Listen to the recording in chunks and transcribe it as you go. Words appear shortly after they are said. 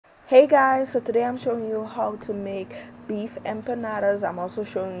Hey guys, so today I'm showing you how to make beef empanadas. I'm also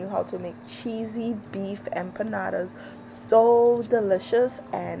showing you how to make cheesy beef empanadas. So delicious,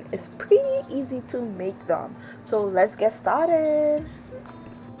 and it's pretty easy to make them. So let's get started.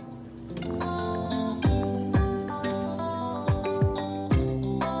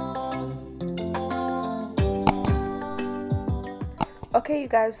 Okay you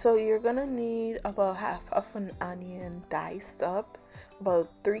guys, so you're gonna need about half of an onion diced up, about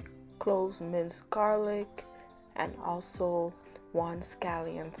 3 cloves minced garlic, and also 1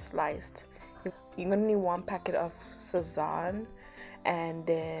 scallion sliced. You're gonna need 1 packet of Sazon, and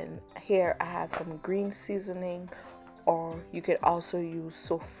then here I have some green seasoning, or you could also use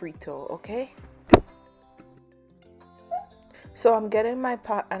sofrito. Okay, so I'm getting my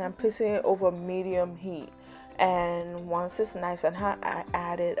pot and I'm placing it over medium heat, and once it's nice and hot, I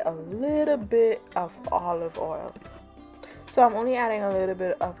added a little bit of olive oil. So I'm only adding a little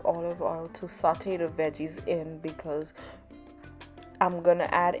bit of olive oil to saute the veggies in, because I'm gonna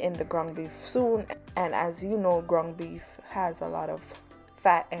add in the ground beef soon, and as you know, ground beef has a lot of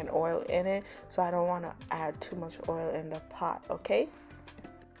fat and oil in it, so I don't want to add too much oil in the pot. Okay,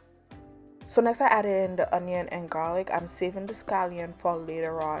 so next I added in the onion and garlic. I'm saving the scallion for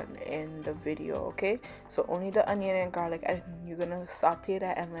later on in the video. Okay, so only the onion and garlic, and you're gonna saute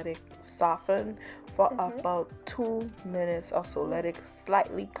that and let it soften for about 2 minutes or so. Let it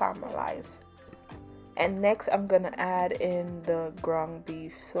slightly caramelize. And next I'm gonna add in the ground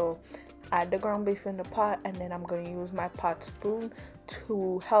beef. So add the ground beef in the pot, and then I'm gonna use my pot spoon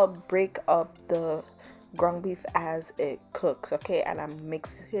to help break up the ground beef as it cooks. Okay, and I'm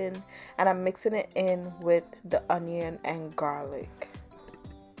mixing it in with the onion and garlic.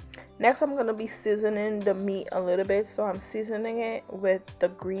 Next I'm gonna be seasoning the meat a little bit, so I'm seasoning it with the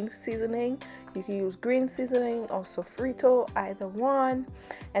green seasoning. You can use green seasoning or sofrito, either one.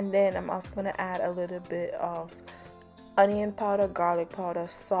 And then I'm also gonna add a little bit of onion powder, garlic powder,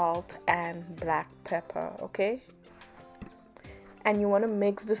 salt, and black pepper. Okay, and you want to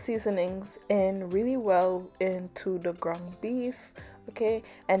mix the seasonings in really well into the ground beef. Okay,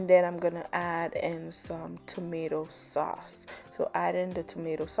 and then I'm gonna add in some tomato sauce. So add in the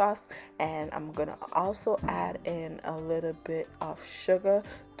tomato sauce, and I'm gonna also add in a little bit of sugar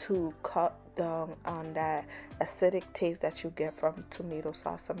to cut down on that acidic taste that you get from tomato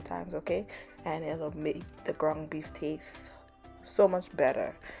sauce sometimes. Okay, and it'll make the ground beef taste so much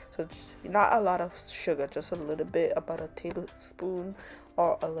better. So not a lot of sugar, just a little bit, about a tablespoon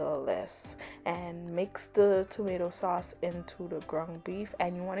or a little less, and mix the tomato sauce into the ground beef.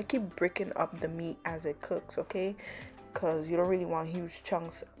 And you want to keep breaking up the meat as it cooks, okay, because you don't really want huge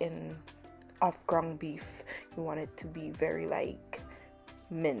chunks of ground beef. You want it to be very like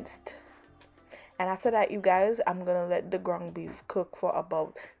minced. And after that, you guys, I'm gonna let the ground beef cook for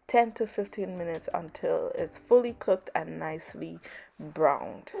about 10 to 15 minutes until it's fully cooked and nicely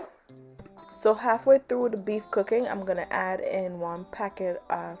browned. So halfway through the beef cooking, I'm gonna add in 1 packet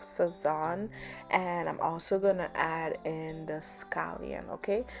of Sazon, and I'm also gonna add in the scallion.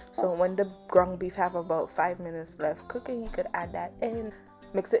 Okay, so when the ground beef have about 5 minutes left cooking, you could add that in,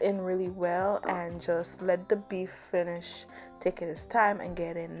 mix it in really well, and just let the beef finish taking its time and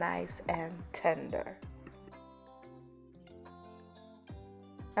getting nice and tender.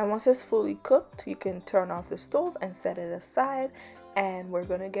 And once it's fully cooked, you can turn off the stove and set it aside, and we're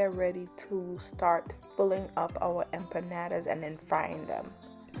gonna get ready to start filling up our empanadas and then frying them.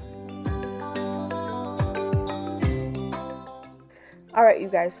 Alright you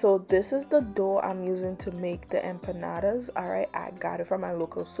guys, so this is the dough I'm using to make the empanadas. Alright, I got it from my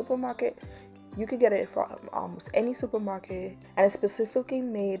local supermarket. You could get it from almost any supermarket, and it's specifically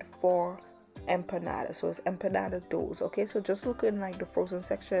made for empanada. So it's empanada doughs. Okay, so just look in like the frozen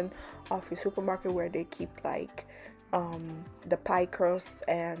section of your supermarket where they keep like the pie crust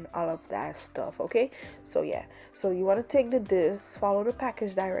and all of that stuff. Okay, so yeah, so you want to take the disc, follow the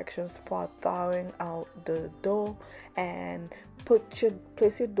package directions for thawing out the dough, and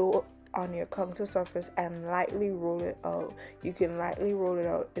place your dough on your counter surface and lightly roll it out. You can lightly roll it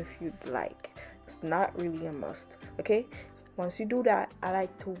out if you'd like. It's not really a must. Okay, once you do that, I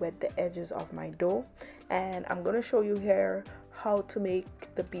like to wet the edges of my dough, and I'm gonna show you here how to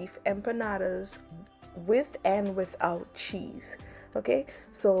make the beef empanadas with and without cheese. Okay,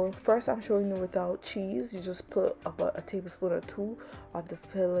 so first I'm showing you without cheese. You just put about a tablespoon or 2 of the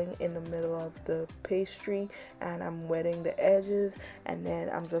filling in the middle of the pastry, and I'm wetting the edges, and then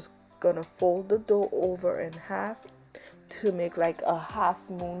I'm just gonna fold the dough over in half to make like a half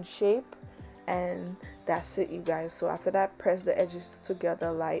moon shape, and that's it you guys. So after that, press the edges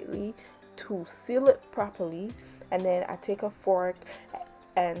together lightly to seal it properly, and then I take a fork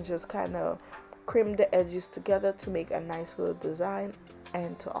and just kind of crimp the edges together to make a nice little design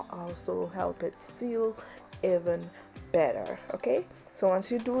and to also help it seal even better. Okay, so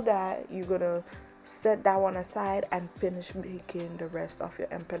once you do that, you're gonna set that one aside and finish making the rest of your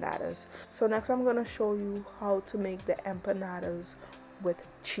empanadas. So next I'm gonna show you how to make the empanadas with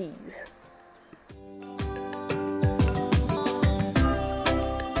cheese.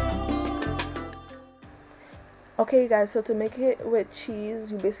 Okay guys, so to make it with cheese,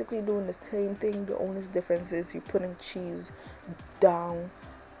 you're basically doing the same thing. The only difference is you're putting cheese down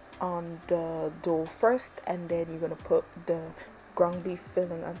on the dough first, and then you're gonna put the ground beef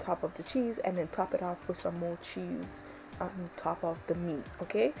filling on top of the cheese, and then top it off with some more cheese on top of the meat.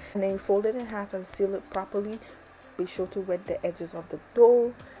 Okay, and then you fold it in half and seal it properly. Be sure to wet the edges of the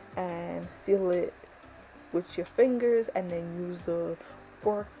dough and seal it with your fingers, and then use the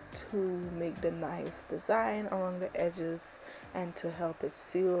fork to make the nice design along the edges and to help it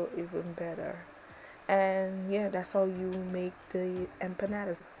seal even better. And yeah, that's how you make the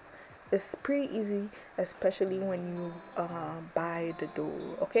empanadas. It's pretty easy, especially when you buy the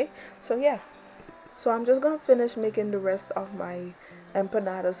dough. Okay, so yeah, so I'm just gonna finish making the rest of my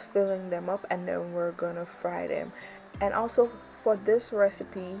empanadas, filling them up, and then we're gonna fry them. And also for this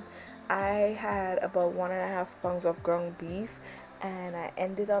recipe, I had about 1.5 pounds of ground beef, and I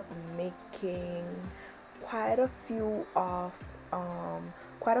ended up making quite a few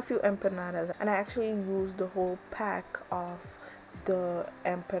empanadas, and I actually used the whole pack of the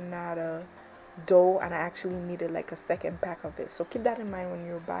empanada dough, and I actually needed like a second pack of it. So keep that in mind when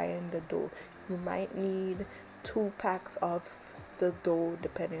you're buying the dough. You might need 2 packs of the dough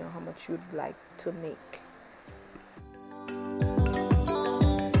depending on how much you'd like to make.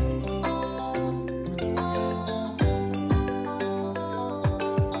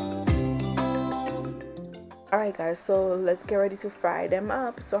 Alright guys, so let's get ready to fry them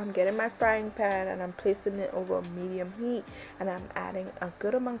up. So I'm getting my frying pan and I'm placing it over medium heat, and I'm adding a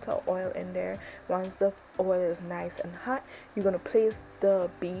good amount of oil in there. Once the oil is nice and hot, you're going to place the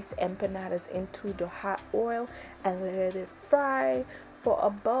beef empanadas into the hot oil and let it fry for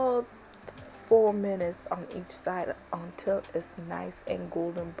about 4 minutes on each side until it's nice and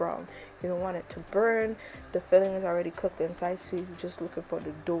golden brown. You don't want it to burn. The filling is already cooked inside, so you're just looking for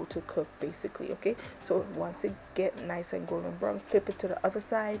the dough to cook basically. Okay, so once it get nice and golden brown, flip it to the other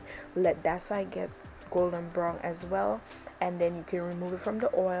side, let that side get golden brown as well, and then you can remove it from the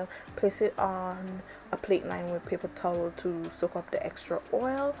oil, place it on a plate lined with paper towel to soak up the extra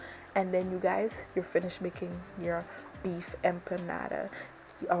oil, and then you guys, you're finished making your beef empanada.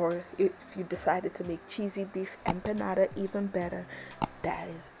 Or if you decided to make cheesy beef empanada, even better. That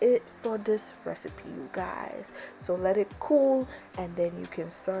is it for this recipe, you guys. So let it cool, and then you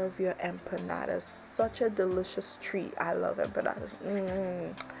can serve your empanadas. Such a delicious treat. I love empanadas.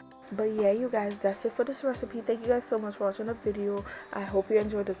 But yeah, you guys, that's it for this recipe. Thank you guys so much for watching the video. I hope you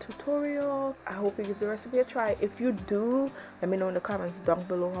enjoyed the tutorial. I hope you give the recipe a try. If you do, let me know in the comments down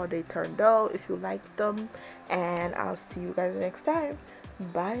below how they turned out, if you liked them, and I'll see you guys next time.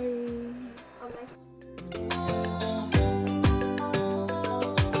 Bye.